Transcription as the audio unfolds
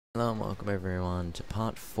Hello and welcome everyone to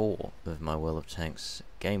part 4 of my World of Tanks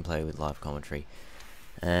gameplay with live commentary.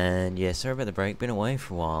 And yeah, sorry about the break, been away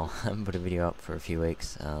for a while, haven't put a video up for a few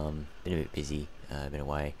weeks, been a bit busy, been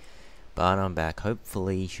away. But I'm back,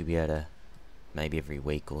 hopefully should be able to, maybe every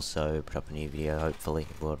week or so, put up a new video, hopefully,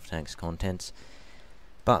 of World of Tanks contents.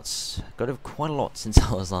 But, got quite a lot since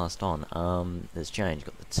I was last on, there's changed,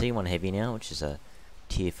 got the T1 Heavy now, which is a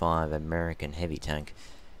Tier 5 American heavy tank.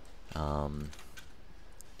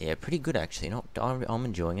 Yeah, pretty good actually. I'm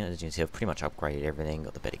enjoying it. As you can see, I've pretty much upgraded everything.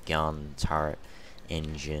 Got the better gun, turret,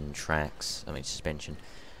 engine, tracks. I mean suspension.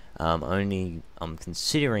 I'm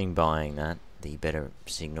considering buying that, the better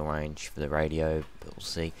signal range for the radio. But we'll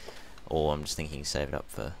see. Or I'm just thinking save it up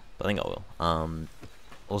for. But I think I will.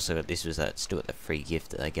 Also, this was still at the free gift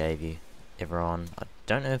that they gave you, everyone. I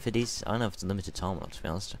don't know if it is. I don't know if it's a limited time or not. To be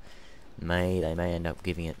honest, they may end up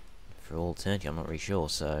giving it for all eternity. I'm not really sure.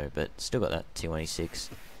 So, but still got that T26.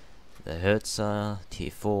 The Hertz Tier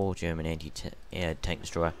 4 German anti-tank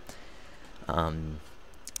destroyer.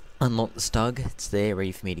 Unlock the Stug. It's there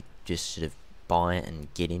ready for me to just sort of buy it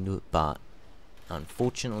and get into it, but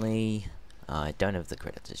unfortunately I don't have the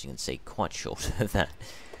credits, as you can see, quite short of that.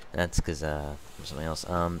 That's because something else.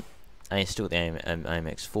 I still got the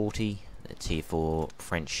AMX 40, the Tier 4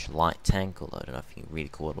 French light tank, although I don't know if you can really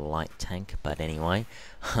call it a light tank, but anyway.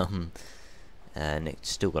 And it's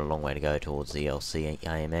still got a long way to go towards the LC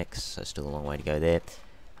AMX, so still a long way to go there.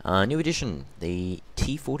 New addition, the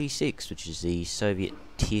T-46, which is the Soviet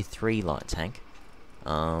Tier 3 light tank.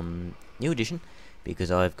 New addition, because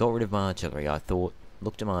I've got rid of my artillery.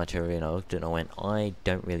 Looked at my artillery and I looked at it and I went, I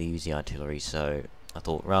don't really use the artillery, so I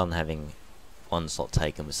thought rather than having one slot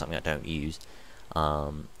taken with something I don't use,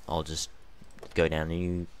 I'll just go down a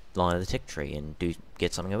new line of the tech tree and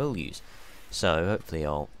get something I will use. So hopefully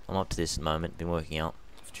I'm up to this at the moment, been working out,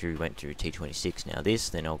 went through T26, now this,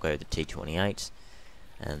 then I'll go to T28,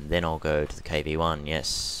 and then I'll go to the KV1,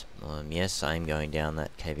 yes, yes, I'm going down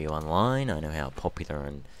that KV1 line. I know how popular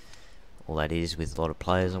and all that is with a lot of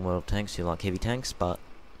players on World of Tanks who like heavy tanks, but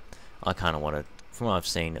I kind of want to, from what I've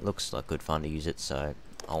seen, it looks like good fun to use it, so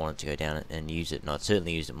I wanted to go down and use it, and I'd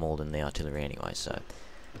certainly use it more than the artillery anyway, so.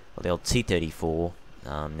 Well, the old T-34,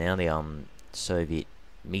 now the Soviet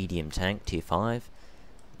medium tank, Tier 5.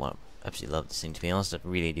 Well, absolutely love this thing, to be honest. I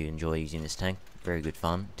really do enjoy using this tank. Very good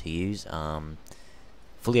fun to use.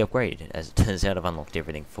 Fully upgraded, as it turns out. I've unlocked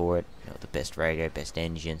everything for it. The best radio, best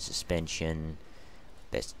engine, suspension,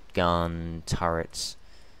 best gun, turrets.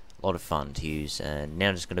 A lot of fun to use. And now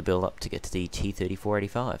I'm just going to build up to get to the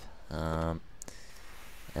T-3485.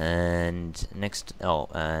 And next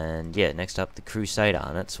up the Crusader,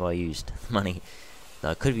 and that's why I used money.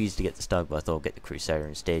 I could have used to get the Stug, but I thought I'd get the Crusader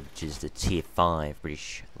instead, which is the Tier 5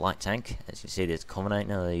 British light tank. As you can see, there's Commandant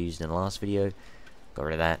that I used in the last video. Got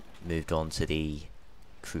rid of that, moved on to the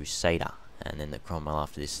Crusader, and then the Cromwell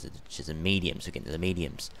after this, which is the mediums. We'll get into the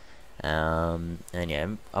mediums. And yeah,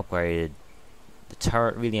 upgraded the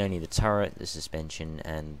turret, really only the turret, the suspension,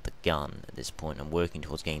 and the gun at this point. I'm working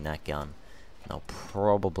towards getting that gun. And I'll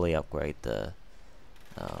probably upgrade the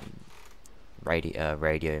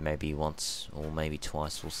radio maybe once or maybe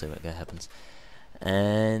twice. We'll see what happens.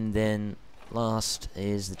 And then last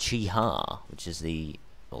is the Chi-Ha, which is the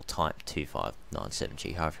Type 2597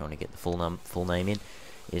 Chi-Ha, if you want to get the full name in.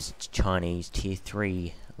 Is a Chinese Tier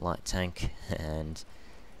 3 light tank, and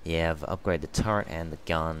yeah, I've upgraded the turret and the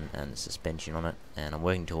gun and the suspension on it, and I'm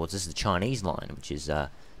working towards, this is the Chinese line, which is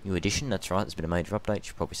new edition. That's right, there's been a major update,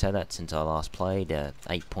 should probably say that, since I last played.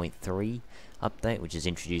 8.3 update, which has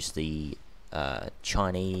introduced the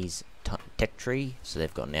Chinese tech tree. So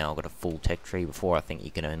they've got a full tech tree. Before, I think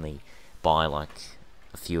you can only buy like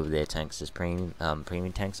a few of their tanks as premium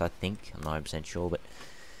tanks, I think. I'm not 100% sure, but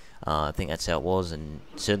I think that's how it was, and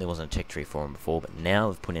certainly wasn't a tech tree for them before, but now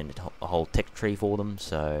they've put in a whole tech tree for them,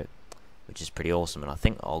 so, which is pretty awesome. And I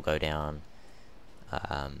think I'll go down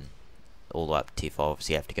all the way up to Tier 5.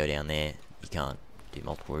 Obviously you have to go down there, you can't do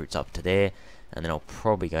multiple routes up to there, and then I'll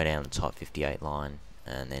probably go down the Type 58 line,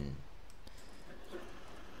 and then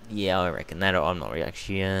yeah, I reckon that. I'm not really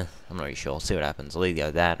sure. I'll see what happens. I'll either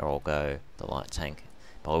go that or I'll go the light tank,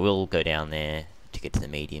 but I will go down there to get to the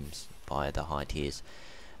mediums by the high tiers.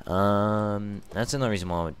 That's another reason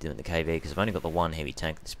why I'm doing the KV, because I've only got the one heavy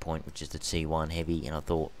tank at this point, which is the T1 heavy, and I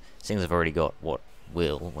thought, since I've already got what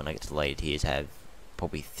will, when I get to the later tiers, have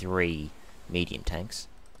probably 3 medium tanks.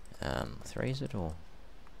 3 is it, or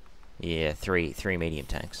yeah, three medium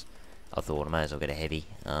tanks. I thought I may as well get a heavy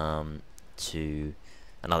to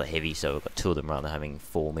another heavy, so I've got 2 of them rather than having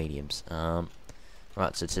 4 mediums.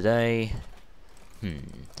 Right, so today,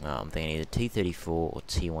 I'm thinking either T-34 or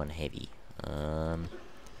T1 heavy.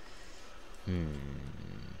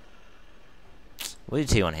 we'll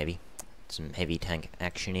do T1 heavy. Some heavy tank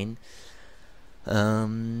action in.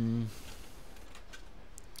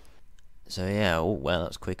 So yeah, oh well, that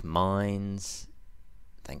was quick. Mines.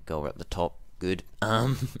 Thank God we're up the top. Good.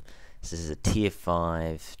 This is a tier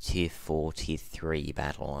 5, tier 4, tier 3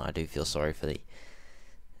 battle. I do feel sorry for the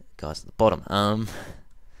guys at the bottom.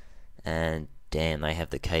 And damn, they have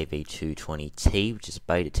the KV-220T, which is a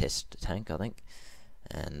beta test tank, I think.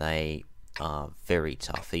 And they are very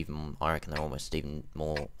tough. Even I reckon they're almost even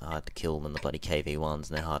more hard to kill than the bloody KV-1s,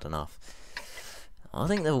 and they're hard enough. I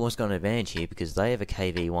think they've almost got an advantage here because they have a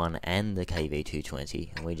KV-1 and the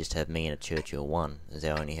KV-220, and we just have me and a Churchill 1 as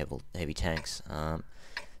our only heavy tanks.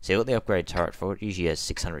 So you got the upgraded turret for it. Usually has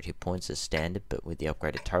 600 hit points as standard, but with the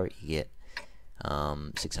upgraded turret you get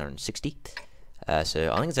 660.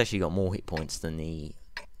 So I think it's actually got more hit points than the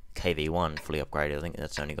KV-1 fully upgraded. I think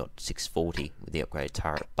that's only got 640 with the upgraded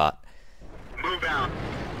turret, but move out.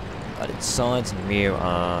 But its sides and rear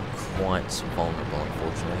are quite vulnerable,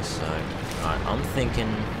 unfortunately. So, right, I'm thinking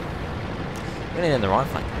I'm going to end the right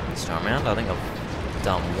flank this time around. I think I've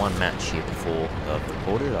done one match here before that I've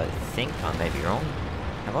recorded. I think I may be wrong.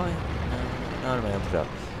 Have I? No, I don't know. I'll put it up.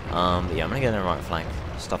 But yeah, I'm going to go down the right flank.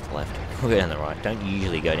 Stuff the left. We'll go down the right. Don't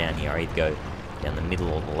usually go down here. I either go down the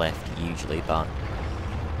middle or the left usually, but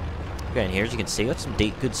going here, as you can see, got some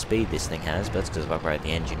good speed this thing has, but that's because I've upgraded the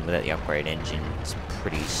engine. Without the upgrade engine, it's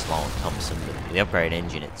pretty slow and cumbersome, but with the upgrade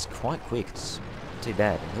engine, it's quite quick. It's not too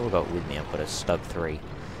bad. Who have I got with me? I've got a Stug 3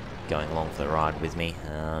 going along for the ride with me.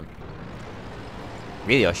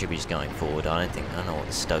 Really, I should be just going forward. I don't know what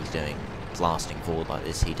the Stug's doing, blasting forward like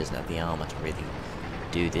this. He doesn't have the armor to really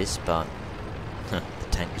do this, but the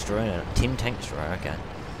tank destroyer, Tim Tank Destroyer. Okay,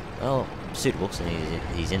 well, suitable, so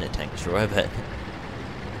he's in a tank destroyer, but.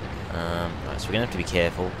 Right, so we're gonna have to be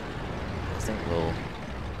careful. I think we'll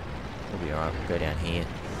be alright. We'll go down here.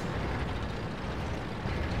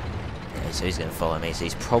 Yeah, so he's gonna follow me. So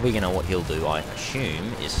he's probably gonna, what he'll do, I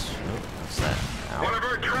assume, is what's that? Ow. One of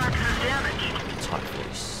our tracks is damaged. Type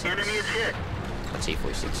 46. Enemy is hit.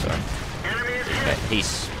 T46. Sorry. Enemy is Okay, hit.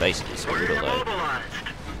 he's basically so We're reload. immobilized.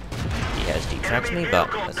 He has detracked me, Enemy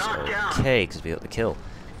but vehicle that's knocked down. okay because we got the kill.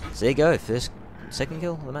 So there you go. Second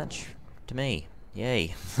kill of the match to me.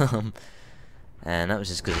 Yay. And that was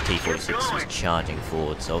just because the T46 was charging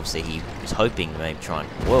forward, so obviously he was hoping to maybe try and...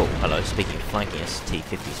 Whoa, hello, speaking of flanking us,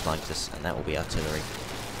 T50's flanked us, and that will be artillery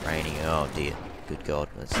raining. Oh dear, good God,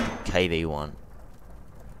 that's KV-1.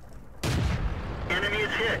 Enemy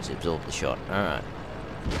is hit. Let's absorb the shot, alright.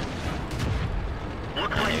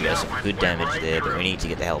 Looks And like there we go, that some one good went damage right there, but through. we need to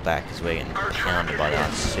get the hell back because we're getting pounded by the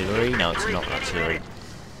artillery. No, it's not artillery.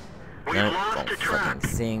 We've No, lost wrong a track. fucking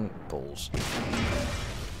thing. Balls.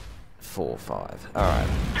 4, 5. Alright,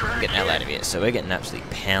 I'm getting the hell out of here. So we're getting absolutely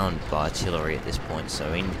pounded by artillery at this point, so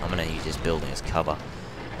I'm going to use this building as cover.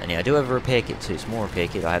 And yeah, I do have a repair kit too, small repair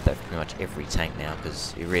kit. I have that for pretty much every tank now,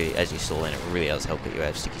 because it really, as you saw then, it really does help get you out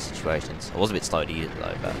of sticky situations. I was a bit slow to use it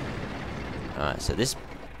though, but... Alright, so this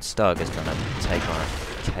Stug is going to take on a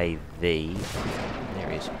KV. There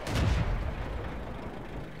he is.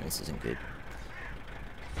 This isn't good.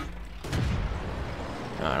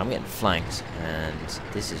 Alright, I'm getting flanked, and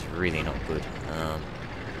this is really not good.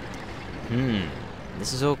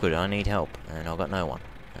 This is awkward. I need help, and I've got no one.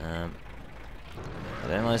 I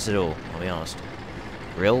don't like this at all, I'll be honest.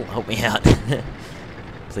 Grill, help me out.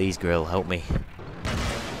 Please, Grill, help me.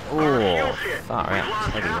 Oh, far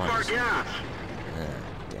out. Heavy ones. Damn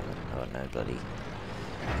it. Oh, no, bloody.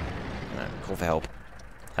 No, call for help.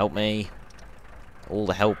 Help me. All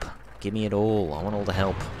the help. Give me it all. I want all the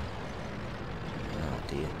help.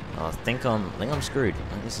 I think I'm screwed. I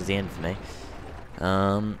think this is the end for me.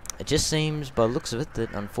 It just seems, by the looks of it,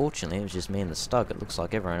 that unfortunately it was just me and the Stug. It looks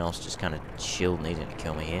like everyone else just kind of chilled, needing to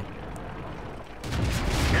kill me here.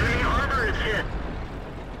 Enemy armor is hit.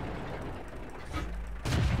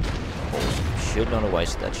 Awesome. Should not have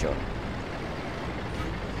wasted that shot.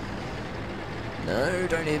 No,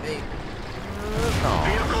 don't hit me. Vehicle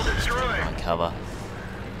Oh, destroyed. my cover.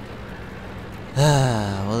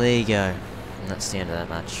 Well, there you go. And that's the end of that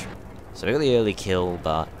match. So we got the early kill,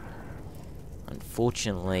 but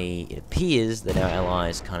unfortunately it appears that our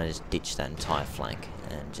allies kind of just ditched that entire flank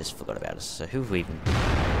and just forgot about us. So who have we even...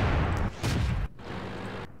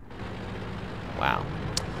 Wow.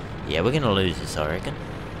 Yeah, we're going to lose this, I reckon.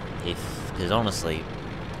 Because honestly,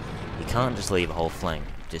 you can't just leave a whole flank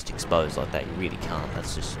just exposed like that. You really can't.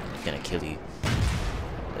 That's just going to kill you.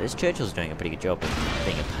 But this Churchill's doing a pretty good job of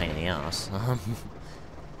being a pain in the ass.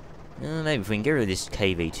 Maybe if we can get rid of this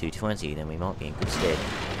KV-220, then we might be in good stead.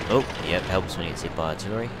 Oh, yep, helps when he gets hit by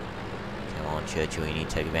artillery. Come on, Churchill, you need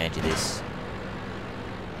to take advantage of this.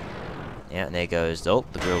 Yeah, and there goes. Oh,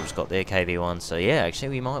 the drill just got their KV1. So yeah, actually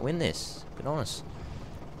we might win this. Good honest.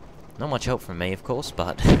 Not much help from me, of course,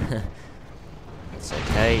 but it's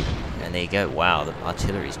okay. And there you go. Wow, the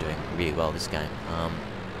artillery's doing really well this game. And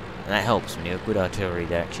that helps when you have good artillery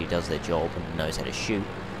that actually does their job and knows how to shoot.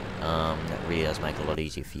 That really does make it a lot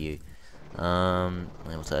easier for you. And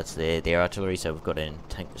also that's their artillery. So we've got a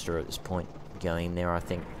tank destroyer at this point going in there. I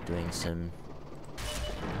think doing some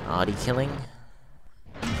arty killing.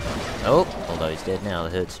 Oh, although he's dead now, the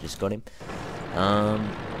Hertz just got him.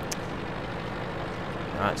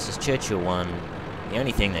 Alright, so it's Churchill 1. The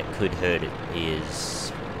only thing that could hurt it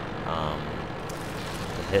is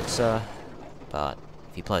the Hertzer, but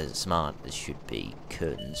if he plays it smart, there should be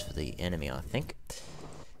curtains for the enemy, I think.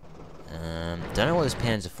 Don't know what this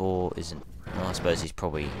Panzer IV isn't. Well, I suppose he's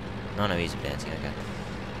probably. No, he's advancing, okay.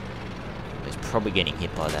 He's probably getting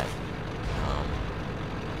hit by that.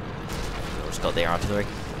 Just got their artillery.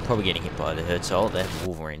 Probably getting hit by the Hertz. That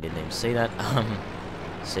Wolverine didn't even see that.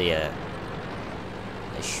 So yeah,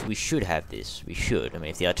 we should have this. We should. I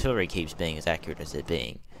mean, if the artillery keeps being as accurate as they're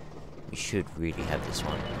being, we should really have this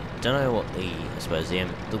one. Don't know what I suppose it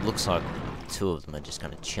looks like two of them are just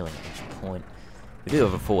kind of chilling at each point. We do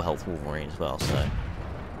have a full health Wolverine as well, so.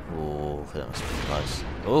 Oh, that must be close.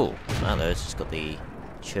 Oh, wow, those just got the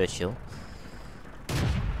Churchill.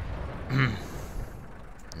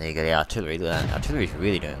 There you go, the artillery. Look at that. Artillery's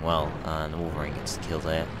really doing well. And the Wolverine gets the kill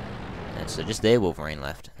there. And so just their Wolverine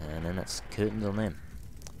left. And then that's curtains on them.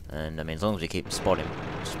 And I mean, as long as we keep spotted.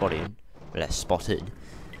 I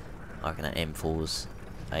reckon that M4's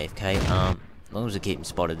AFK. As long as we keep him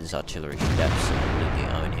spotted, this artillery should absolutely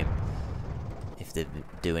own him. If they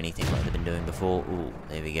do anything like they've been doing before. Ooh,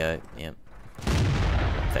 there we go. Yep. In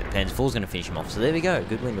fact, Panzer IV's going to finish him off. So there we go.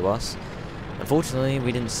 Good win to us. Unfortunately,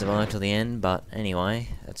 we didn't survive till the end, but anyway,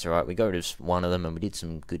 that's alright. We got rid of one of them, and we did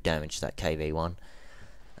some good damage to that KV1.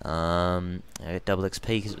 I got double XP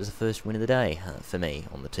because it was the first win of the day for me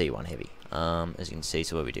on the T1 Heavy. As you can see,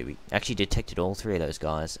 so what we do, we actually detected all three of those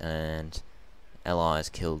guys, and Allies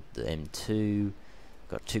killed the M2,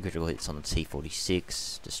 got 2 critical hits on the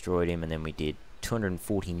T46, destroyed him, and then we did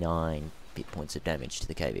 249 bit points of damage to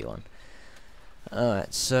the KV1.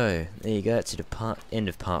 Alright, so there you go, that's the end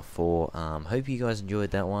of part 4. Hope you guys enjoyed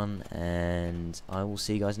that one, and I will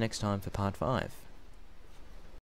see you guys next time for part 5.